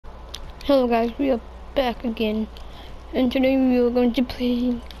Hello guys, we are back again, and today we are going to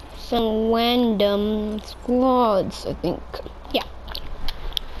play some random squads, I think. Yeah,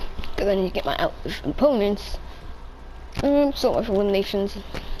 because I need to get my out with opponents. So much eliminations,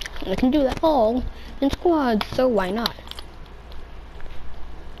 and I can do that all in squads, so why not?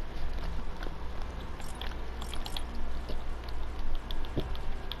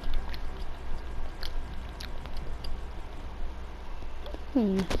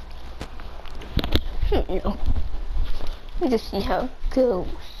 No. Let me just see how it goes.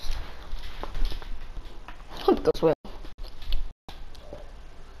 Hope it goes well.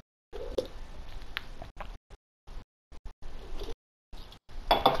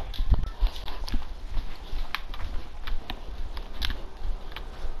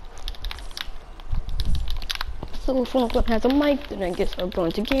 So if one of them has a mic, then I guess I'll go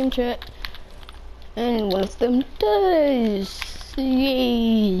into game chat. And one of them does!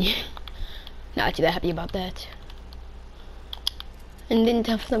 Yay! Not actually that happy about that. And then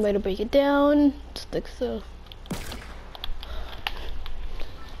have somebody to break it down, just like so.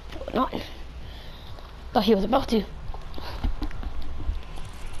 Or not. Thought he was about to.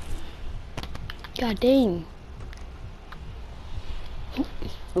 God dang.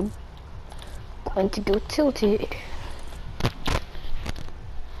 It's going to go tilted.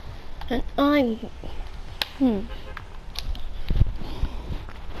 And I'm...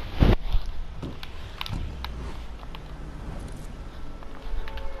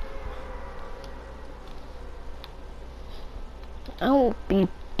 I will be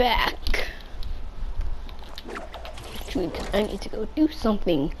back. Because I need to go do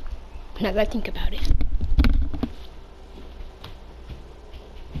something. Now that I think about it.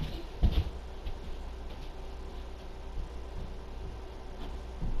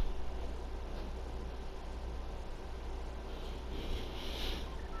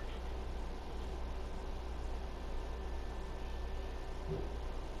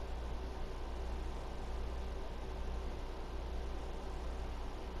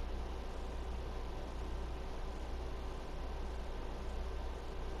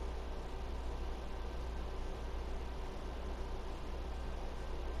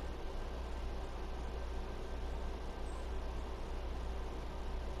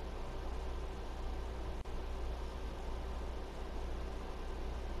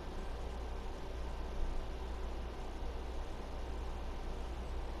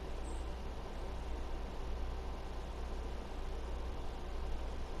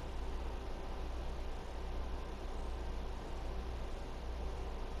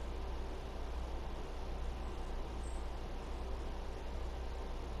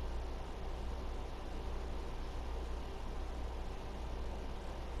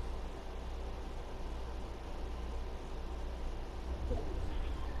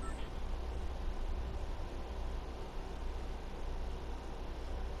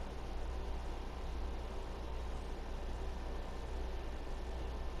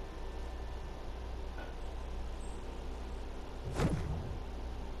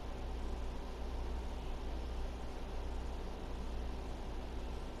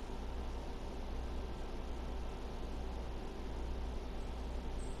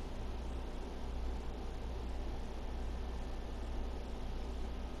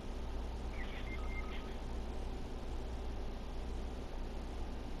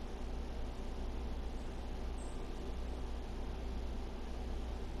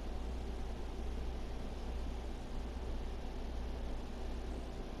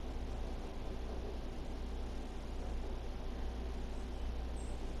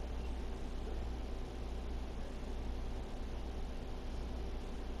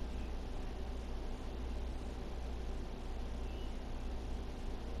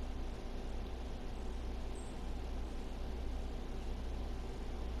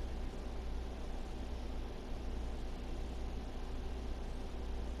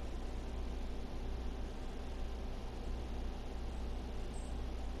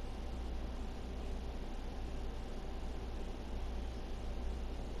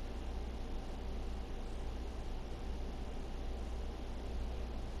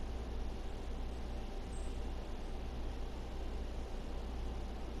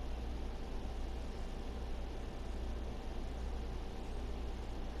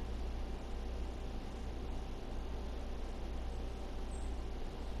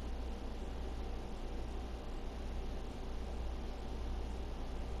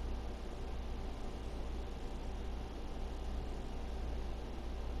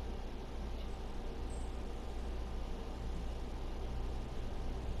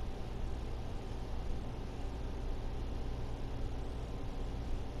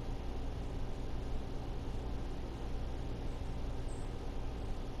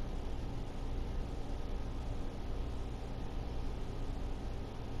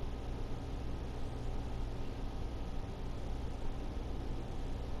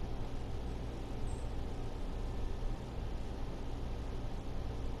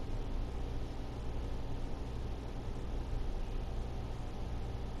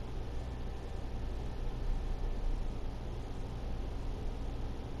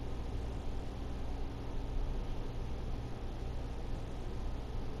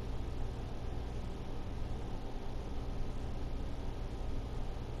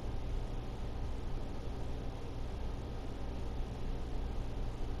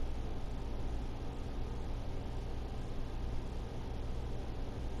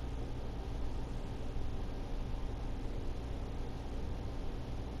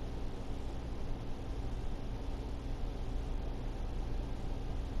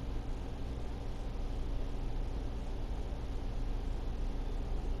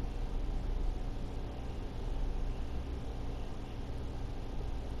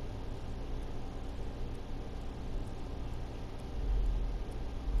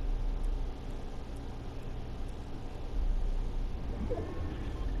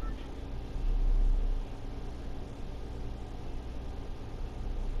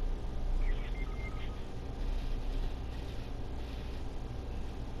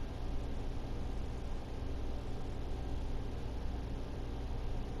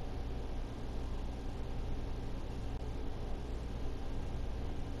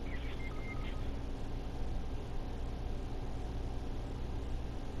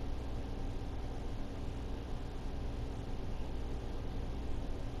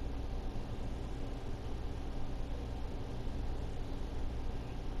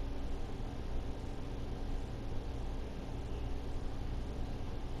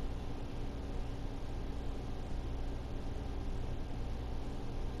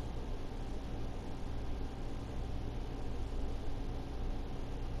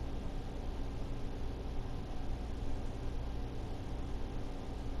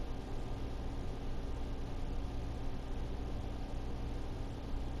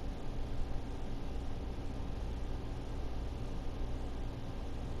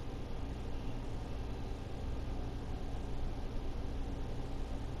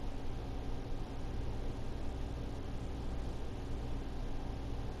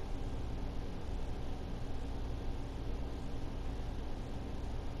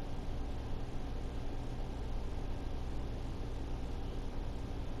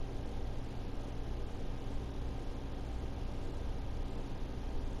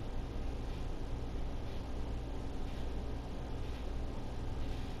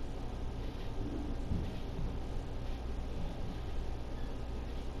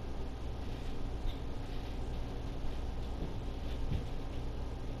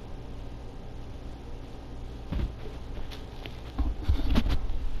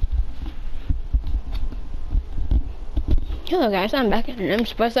 Hello guys, I'm back and I'm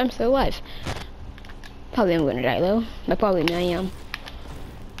surprised I'm still alive. Probably I'm gonna die though, but probably I am.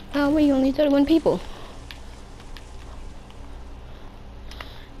 Oh, we only 31 people.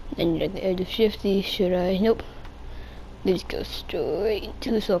 Then you're at the edge of Shifty, should I? Nope. Let's go straight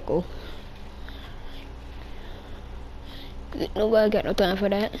into the circle. Nobody got no time for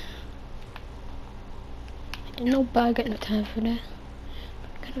that. Ain't nobody got no time for that.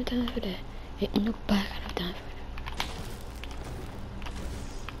 Got no time for that. Ain't nobody got no time for that.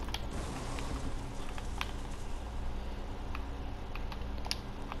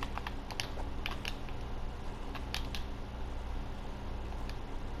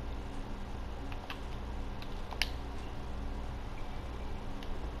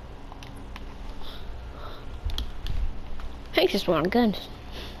 I just want guns.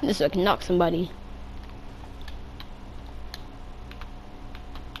 This so I can knock somebody.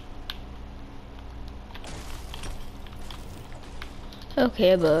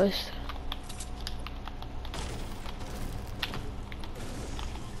 Okay, boss.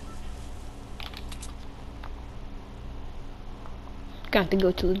 Got to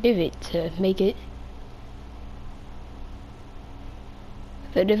go to the divot to make it.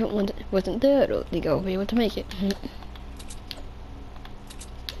 If the divot one wasn't there, I don't think I'll be able to make it.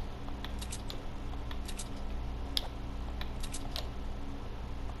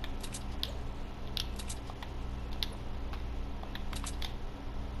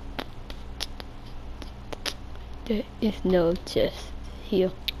 There is no chest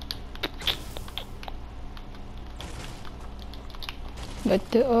here.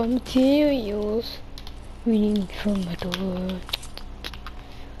 But there are materials reading from my door.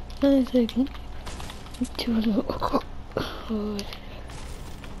 I second to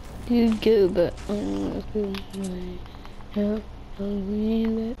you go, but I'm not good. I'll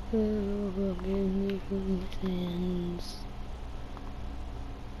believe that will forgive me for my sins.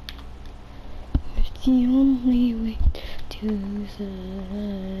 It's the only way to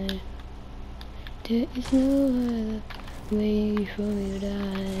survive. There is no other way for me to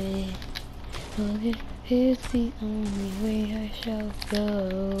die. Oh, this is the only way I shall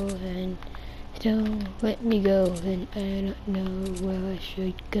go, and don't let me go, then I don't know where I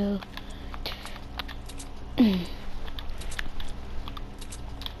should go.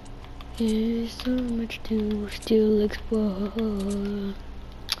 There's so much to still explore,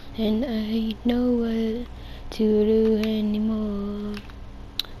 and I don't know what to do anymore.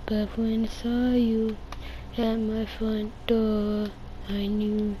 But when I saw you at my front door, I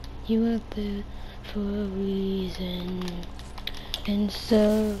knew you were there for a reason, and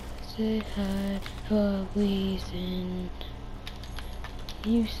so I said hi for a reason.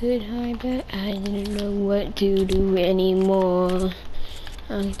 You said hi back, I didn't know what to do anymore.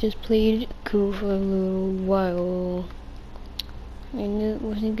 I just played it cool for a little while. I knew it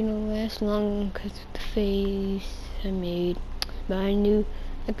wasn't gonna last long because of the face I made, but I knew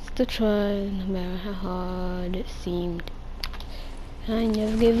I could still try no matter how hard it seemed. I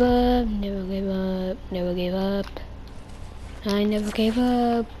never gave up, never gave up, never gave up. I never gave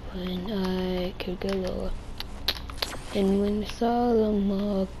up when I could go lower. And when I saw them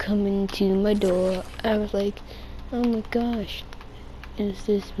all coming to my door, I was like, oh my gosh, is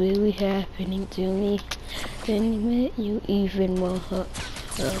this really happening to me? And it made you even more hurt.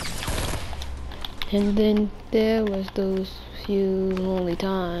 And then there was those few lonely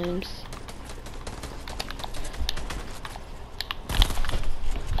times.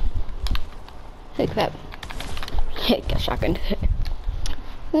 Hey crap. Hey, got shotgun.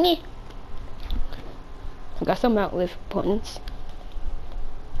 Meh. I got some outlive points.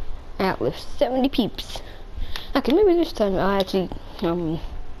 Outlive 70 peeps. Okay, maybe this time I'll actually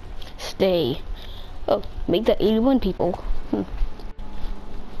stay. Oh, make that 81 people.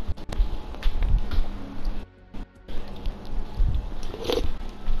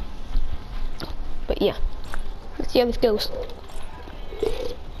 But yeah, let's see how this goes.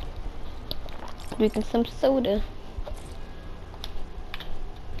 Drinking some soda.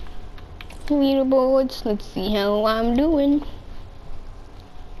 Leaderboards, let's see how I'm doing.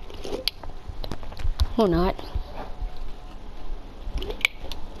 Or not.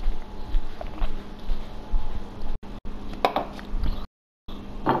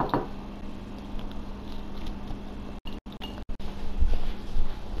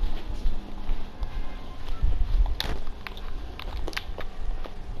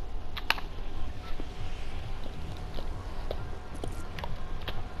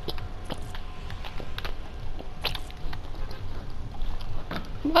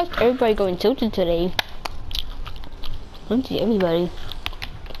 Why's everybody going tilted today? I don't see everybody.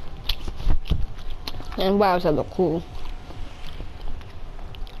 And wow, that look cool.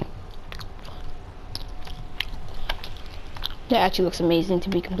 That actually looks amazing, to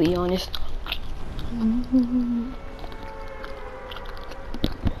be completely honest.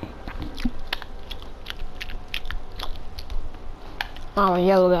 Oh,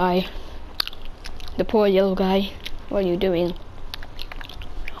 yellow guy. The poor yellow guy. What are you doing?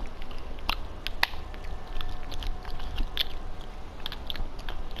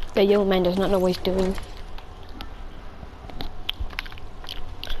 The yellow man does not know what he's doing.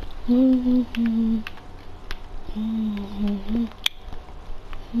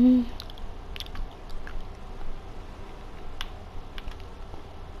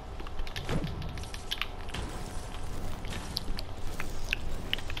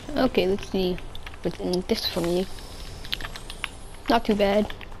 Okay, let's see what's in this for me. Not too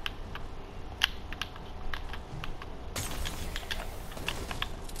bad.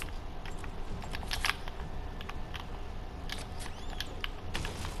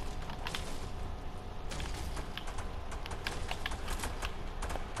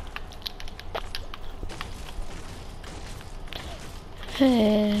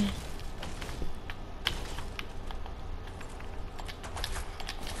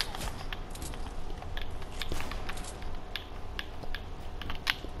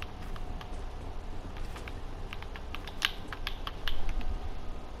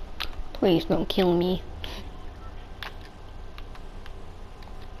 Please don't kill me.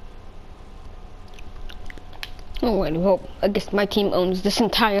 Oh, I hope. I guess my team owns this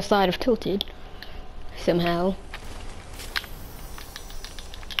entire side of Tilted. Somehow.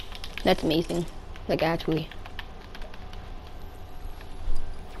 That's amazing. Like, actually.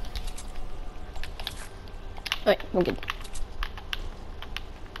 Alright, we're good.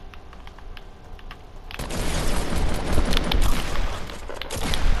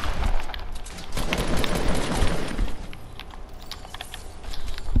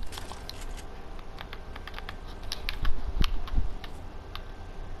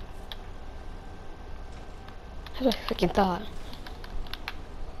 That's what I freaking thought.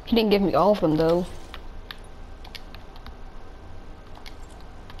 He didn't give me all of them though.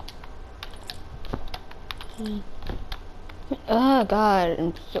 Oh god,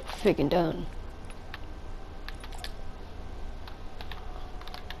 I'm so freaking done.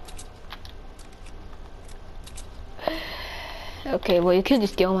 Okay, well you could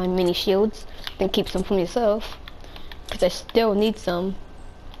just steal my mini shields and keep some from yourself. Because I still need some.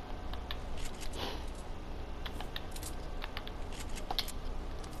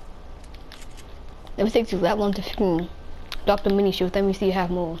 If it takes you that long to freaking drop the mini shield, then we see you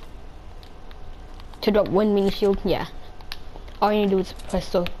have more. To drop one mini shield, yeah. All you need to do is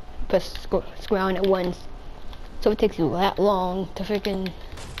press square on it once. So it takes you that long to freaking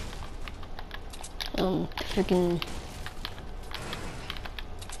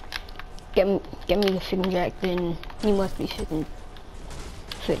get me the freaking jack, then you must be freaking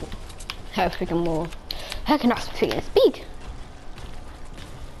have freaking more. How can I freaking speak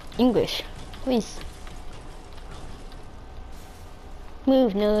English? Please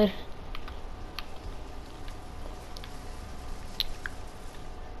move, nerd.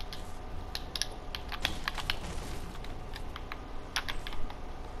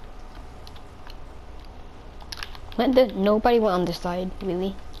 Nobody went on this side,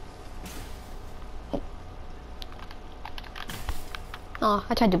 really. Oh,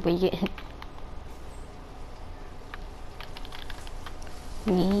 I tried to break it.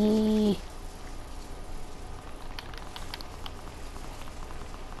 Nee.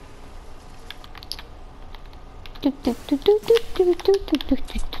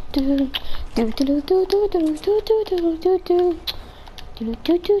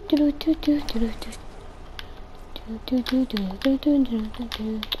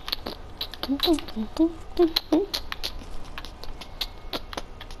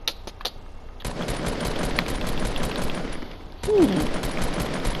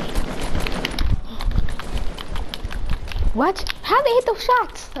 What? How they hit those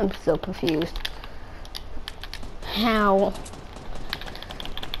shots? I'm so confused. How?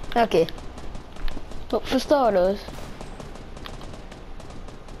 Okay. But for starters,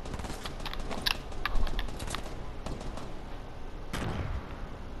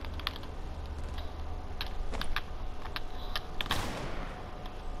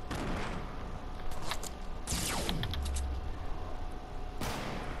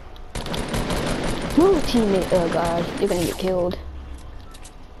 move, teammate. Oh god, you're gonna get killed.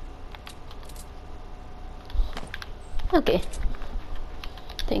 Okay.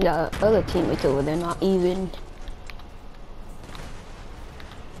 They got other teammates over there, not even.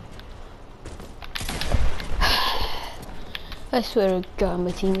 I swear to god,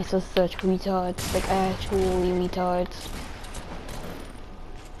 my teammates are such retards. Like, actually retards.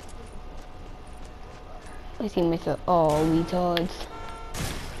 My teammates are all retards.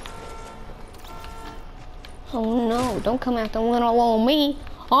 Oh no, don't come after one on me.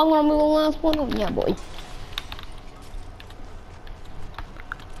 I'm gonna be the last one. Oh yeah, boy.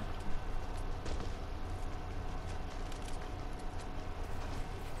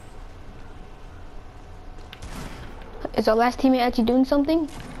 Is our last teammate actually doing something?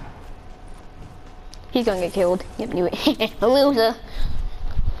 He's gonna get killed. Yep, knew it. A loser.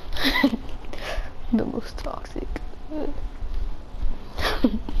 The most toxic.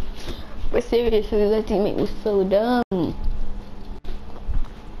 But seriously, that teammate was so dumb.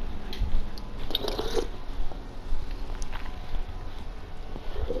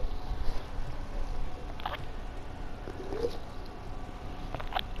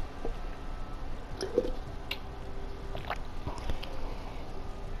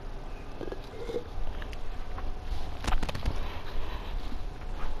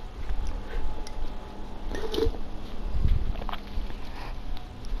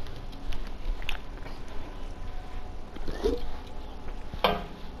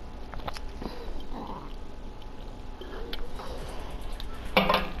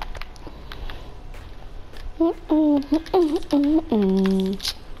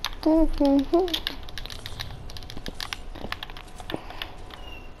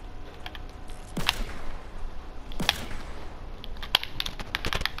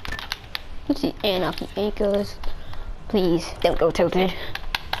 Let's see, anarchy anchors. Please don't go tilted.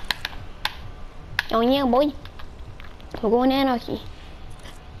 Oh yeah, boy. We're going anarchy.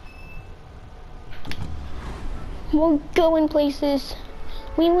 We're going places.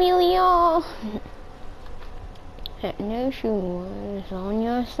 We really are. Nation is on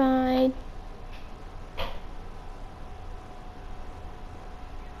your side.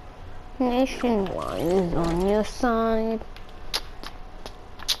 Nationwide is on your side.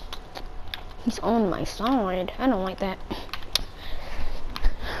 He's on my side. I don't like that.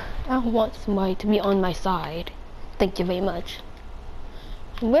 I want somebody to be on my side. Thank you very much.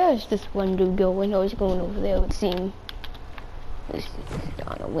 Where is this one dude going? Oh, he's going over there, it would seem. This is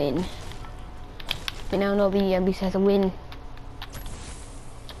on a win. And I don't know if he at least has a win.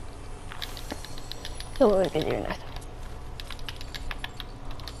 Oh, we're gonna do nothing.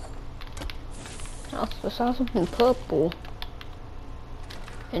 I saw something purple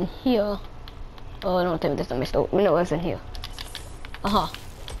in here. Oh, don't tell me that's not my stove. No, it's in here.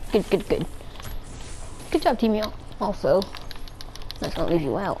 Good, good, good. Good job, teammate. Also, let's not leave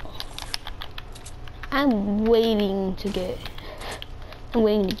you out. I'm waiting to get some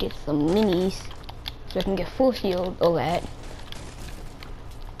minis so I can get full shield or that.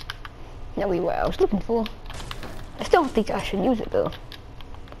 That we what I was looking for. I still don't think I should use it though.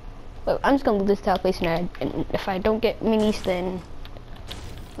 But I'm just gonna leave this tile place and if I don't get minis, then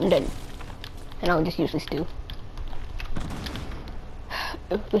I'm done. And I'll just use this too.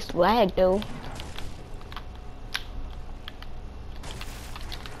 This lag though.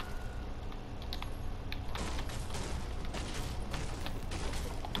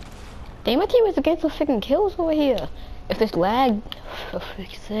 Damn, my team is against the freaking kills over here. If this lag, for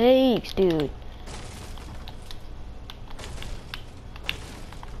freak's sakes, dude.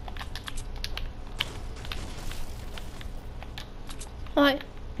 Alright,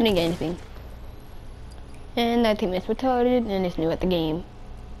 didn't get anything. And that team is retarded and is new at the game.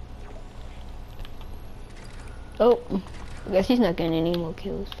 Oh, I guess he's not getting any more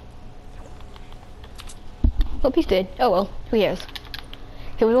kills. Oh, he's dead. Oh well, who cares?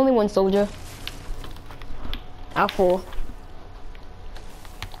 There was only one soldier. Out 4.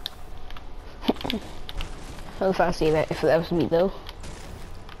 How if I say that if that was me though.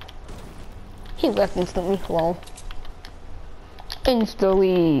 He left instantly. Lol. Insta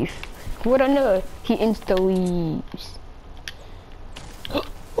leave. What I know? He insta leaves.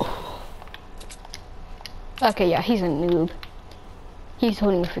 Okay, yeah, he's a noob. He's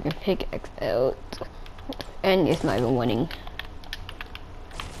holding a freaking pickaxe out. And it's not even winning.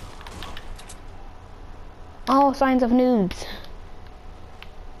 All signs of noobs.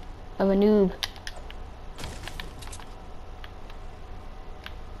 Of a noob.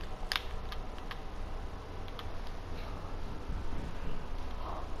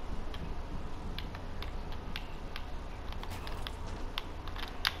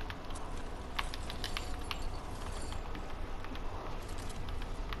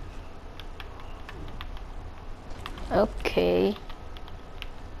 Okay.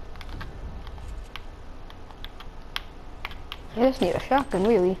 I just need a shotgun,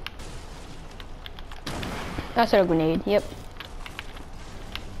 really. That's a grenade, yep.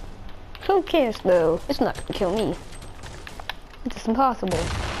 Who cares, though? It's not gonna kill me. It's just impossible.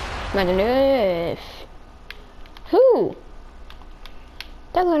 Not enough. Who?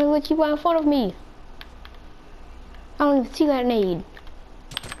 They're gonna let you out in front of me. I don't even see that nade.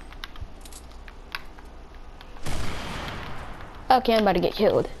 Okay, I'm about to get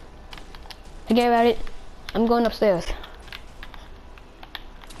killed. Forget about it. I'm going upstairs.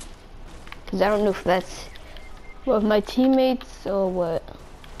 Cause I don't know if that's one of my teammates or what.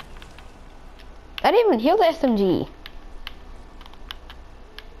 I didn't even heal the SMG.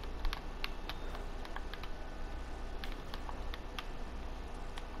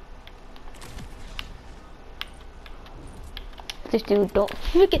 This dude don't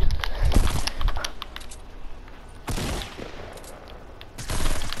freaking.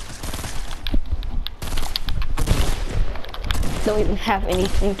 Don't even have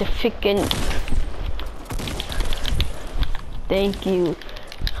anything to freaking. Thank you.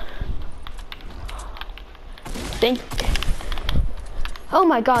 Oh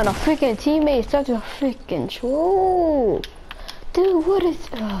my god, a freaking teammate is such a freaking troll. Dude, what is.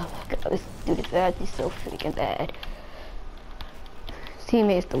 Oh my god, this dude is actually so freaking bad. His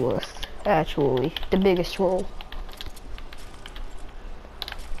teammate is the worst. Actually, the biggest troll.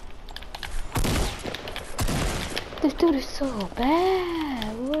 This dude is so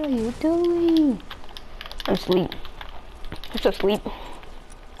bad. What are you doing? I'm asleep. I'm so asleep.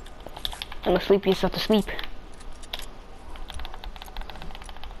 I'm asleep, you're supposed to sleep.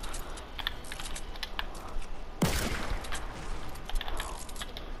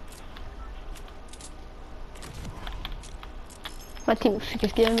 My team was freaking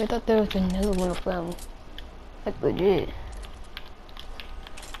scared me. I thought there was another one of them. Like legit.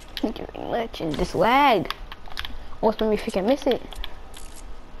 Thank you very much. And this lag almost made me freaking miss it.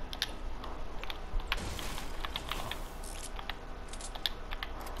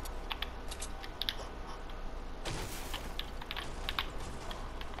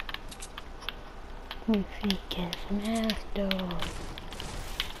 You freaking smashed though.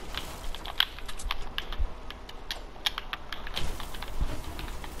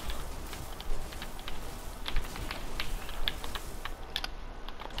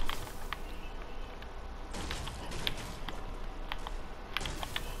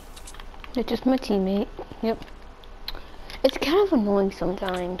 It's just my teammate. Yep. It's kind of annoying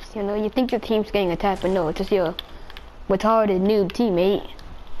sometimes. You know, you think your team's getting attacked, but no, it's just your retarded noob teammate.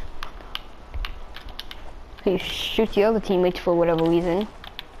 He shoots the other teammates for whatever reason.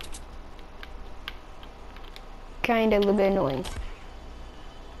 Kinda a little bit annoying.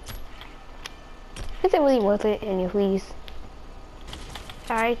 Is it really worth it, anyways?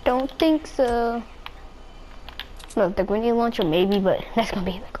 I don't think so. No, the grenade launcher maybe, but that's gonna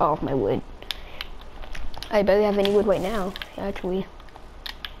be like all of my wood. I barely have any wood right now, actually.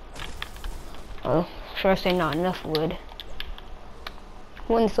 Oh, sure I say not enough wood.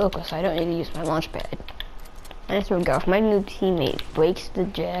 One circle, so I don't need to use my launch pad. And so if my new teammate breaks the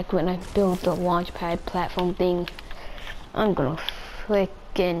jack when I build the launch pad platform thing, I'm gonna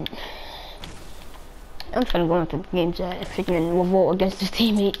freaking. I'm trying to go into the game chat and freaking revolt against this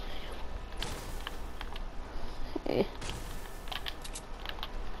teammate.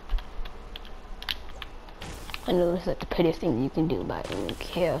 I know it's like the prettiest thing you can do, but I don't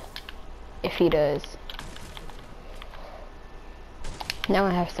care if he does. Now I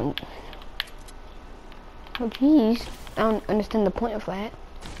have some. Oh jeez, I don't understand the point of that.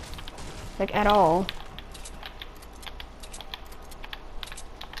 Like at all.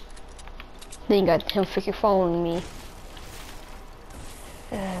 Then you got him freaking following me.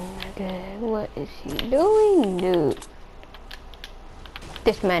 Oh my god, what is he doing, dude?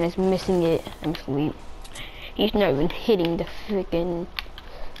 This man is missing it. I'm asleep. He's not even hitting the freaking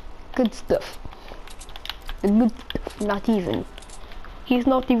good stuff. The good stuff, not even. He's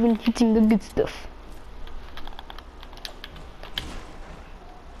not even hitting the good stuff.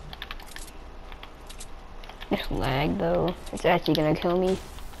 This lag though, it's actually gonna kill me.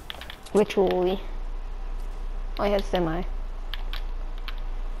 Literally. I have semi.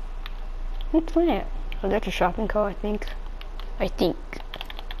 What's that? Oh, that's a shopping cart, I think.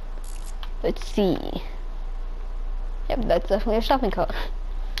 Let's see. Yep, that's definitely a shopping cart.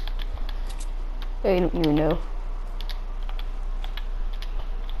 I don't even know.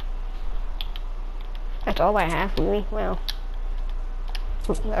 That's all I have, really? Well,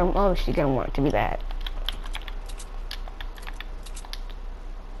 I'm obviously gonna want it to be that.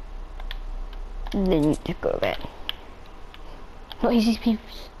 Then you just go to that. What is these people?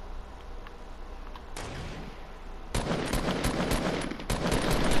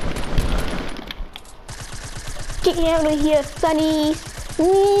 Get out of here, Sonnies!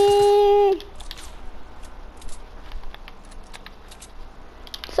 Whee!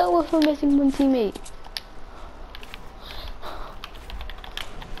 So we're missing one teammate.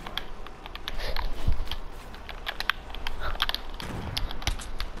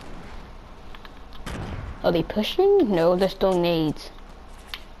 Are they pushing? No, they're still nades.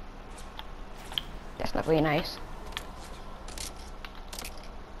 That's not very nice.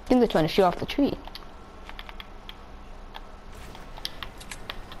 I think they're trying to shoot off the tree.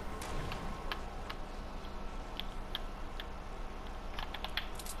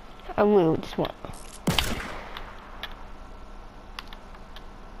 I will just want.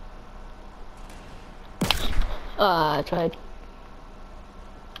 I tried.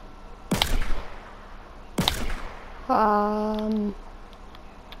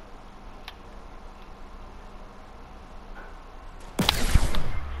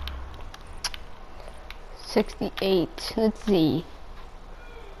 68. Let's see.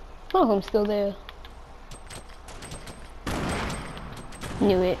 One of them's still there.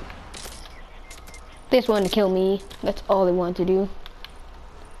 Knew it. They just wanted to kill me. That's all they wanted to do.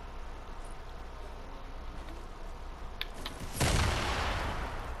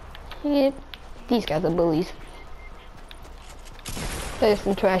 Yep. These guys are bullies. They're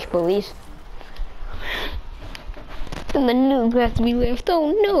some trash bullies. And the noob has to be left.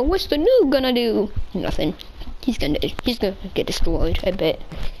 Oh no, what's the noob gonna do? Nothing. He's gonna get destroyed, I bet.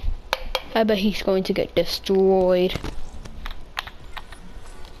 I bet he's going to get destroyed.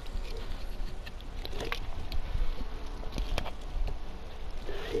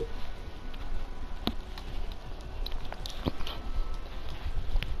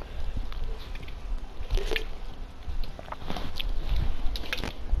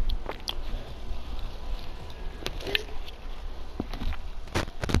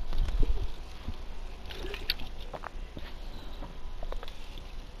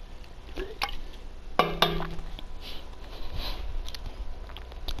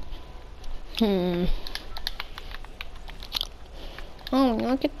 Oh,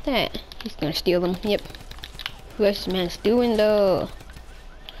 look at that. He's gonna steal them. Yep. What's this man's doing though?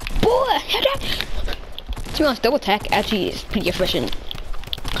 Boy! To be honest, double attack actually is pretty efficient.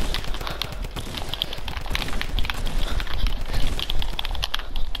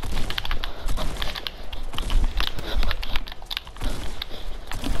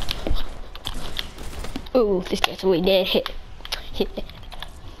 Oh, this guy's really dead. Hit.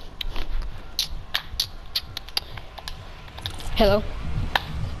 Hello?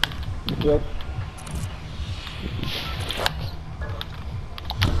 Yep.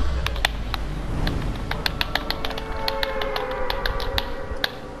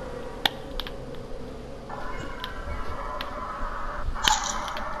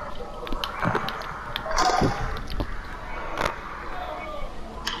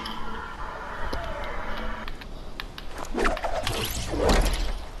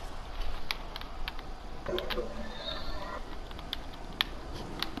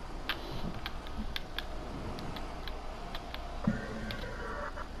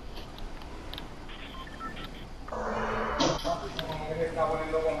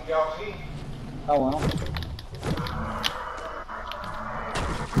 Oh well.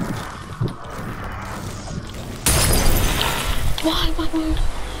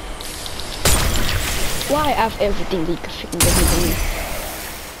 Why I have everything that you can freaking give me?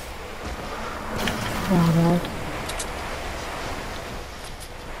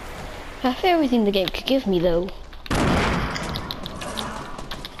 I have everything the game could give me though.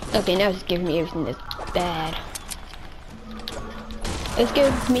 Okay, now it's giving me everything that's bad. It's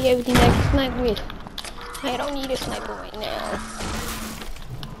giving me everything that I can snipe with. I don't need a sniper right now.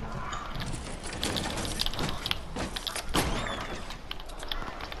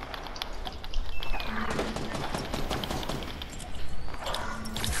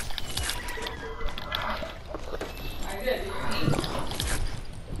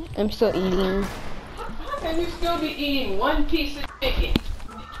 I'm still eating. How can you still be eating one piece of chicken?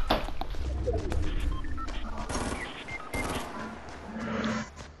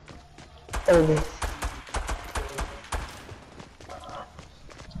 Service.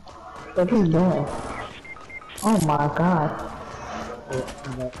 What are you doing? Oh my god.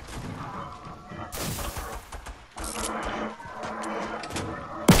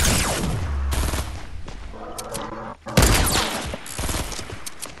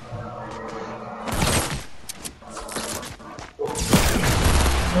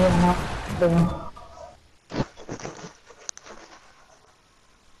 Yeah,